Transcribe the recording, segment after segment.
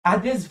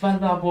At this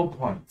valuable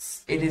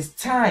point, it is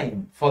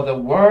time for the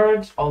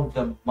word of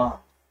the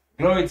month.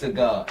 Glory to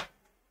God.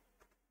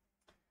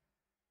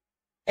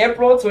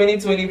 April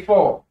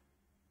 2024,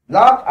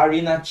 Love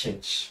Arena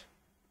Church.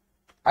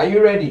 Are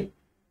you ready?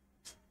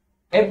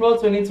 April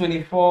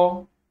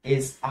 2024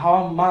 is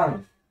our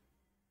month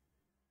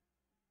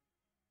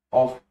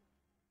of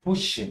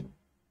pushing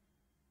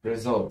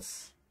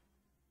results.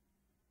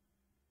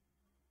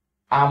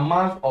 Our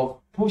month of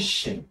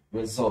pushing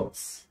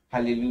results.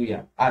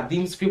 Hallelujah. Our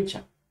theme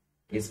scripture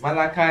is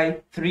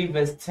Malachi 3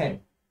 verse 10.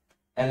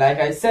 And like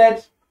I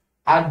said,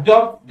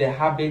 adopt the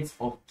habit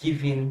of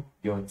giving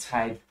your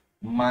tithe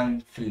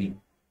monthly.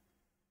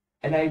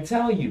 And I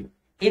tell you,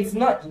 it's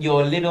not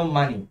your little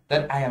money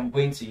that I am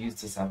going to use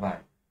to survive.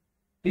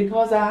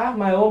 Because I have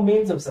my own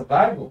means of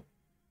survival.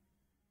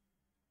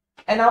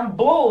 And I'm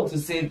bold to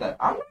say that.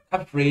 I'm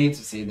not afraid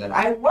to say that.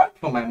 I work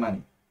for my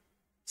money.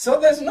 So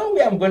there's no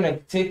way I'm going to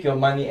take your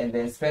money and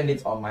then spend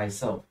it on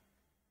myself.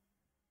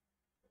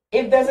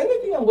 If there's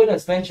anything I'm going to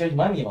spend church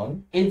money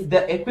on, it's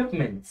the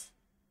equipment.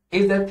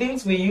 It's the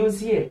things we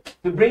use here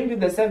to bring you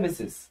the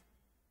services.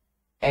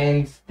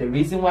 And the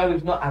reason why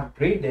we've not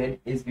upgraded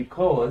is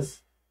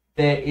because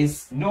there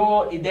is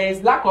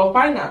lack of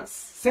finance.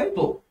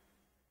 Simple.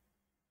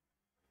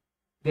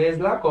 There is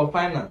lack of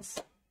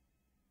finance.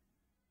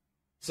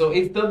 So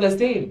it's still the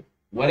same.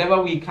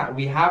 Whatever we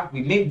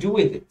make do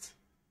with it.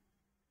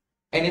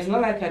 And it's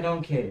not like I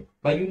don't care.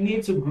 But you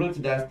need to grow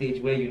to that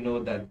stage where you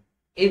know that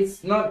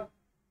it's not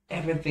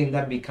everything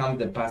that becomes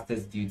the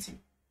pastor's duty.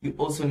 You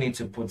also need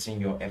to put in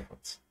your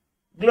effort.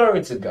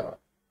 Glory to God.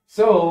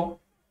 So,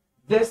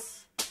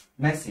 this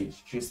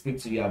message should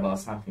speak to you about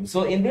something.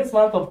 So, in this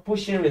month of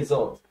pushing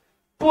results,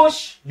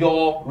 push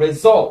your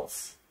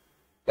results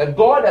that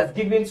God has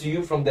given to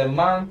you from the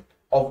month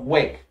of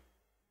work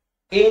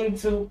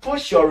into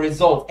push your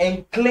results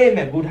and claim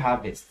a good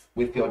harvest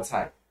with your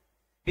tithe.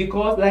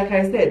 Because, like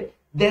I said,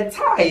 the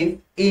tithe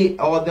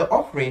or the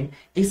offering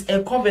is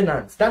a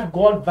covenant that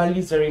God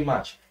values very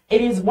much. It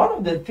is one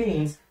of the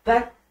things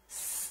that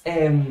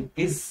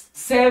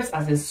serves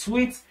as a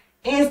sweet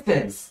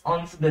incense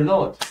unto the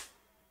Lord.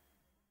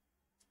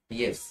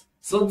 Yes.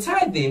 So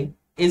tithing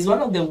is one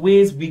of the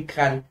ways we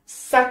can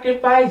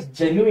sacrifice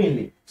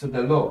genuinely to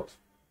the Lord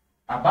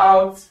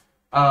about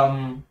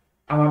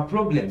our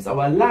problems,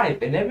 our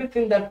life, and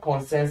everything that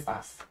concerns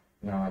us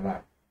in our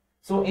life.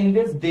 So in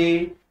this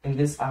day, in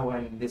this hour,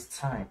 and in this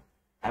time,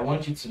 I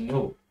want you to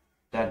know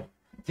that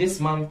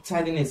this month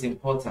tithing is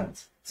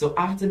important. So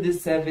after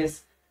this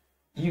service,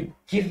 you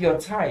give your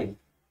tithe.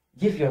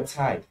 Give your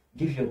tithe.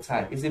 Give your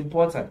tithe. It's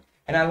important.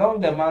 And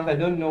along the month, I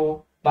don't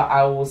know, but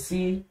I will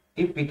see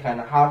if we can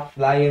have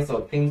flyers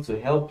or things to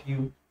help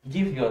you.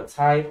 Give your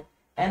tithe.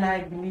 And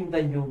I believe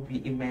that you'll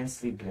be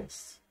immensely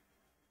blessed.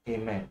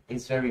 Amen.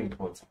 It's very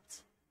important.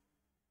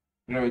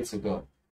 Glory to God.